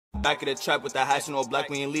back of the trap with the hash and all black.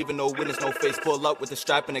 We ain't leaving no witness, no face. Pull up with the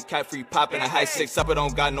strap and the cat free popping. A high 6 up, it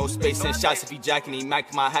don't got no space. Send shots if he jacking. He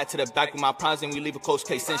mac my hat to the back with my primes and we leave a close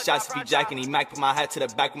case. Send shots if he jacking. He mac my hat to the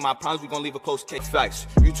back with my primes. We gon' leave a close case. Facts.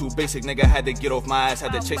 You too basic, nigga. Had to get off my ass.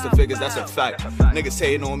 Had to chase the figures. That's a fact. Niggas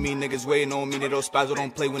hating on me. Niggas waiting on me. They don't spaz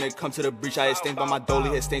don't play when it come to the breach. I hit stains by my dolly.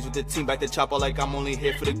 Hit stains with the team. Back to chopper like I'm only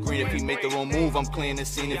here for the green. If he make the wrong move, I'm clearing the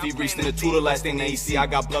scene. If he reached in the two, the last thing that he see, I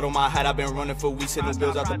got blood on my hat. I've been running for weeks, hitting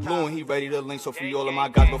bills out the blue, and he ready to link. So free all of my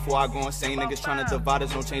guys before I go insane. Niggas trying to divide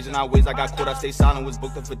us, no changing our ways. I got caught, I stay silent, was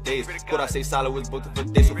booked up for days. Caught, I stay silent, was booked up for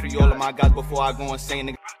days. So free all of my guys before I go insane.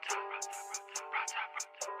 Niggas.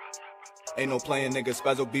 Ain't no playing, niggas.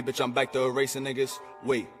 Spazzo B, bitch, I'm back to erasing niggas.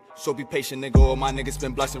 Wait. So be patient, nigga, or my niggas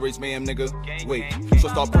been blasting, raise mayhem, nigga. Wait, so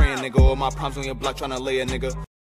start praying, nigga, or my problems on your block tryna lay a nigga.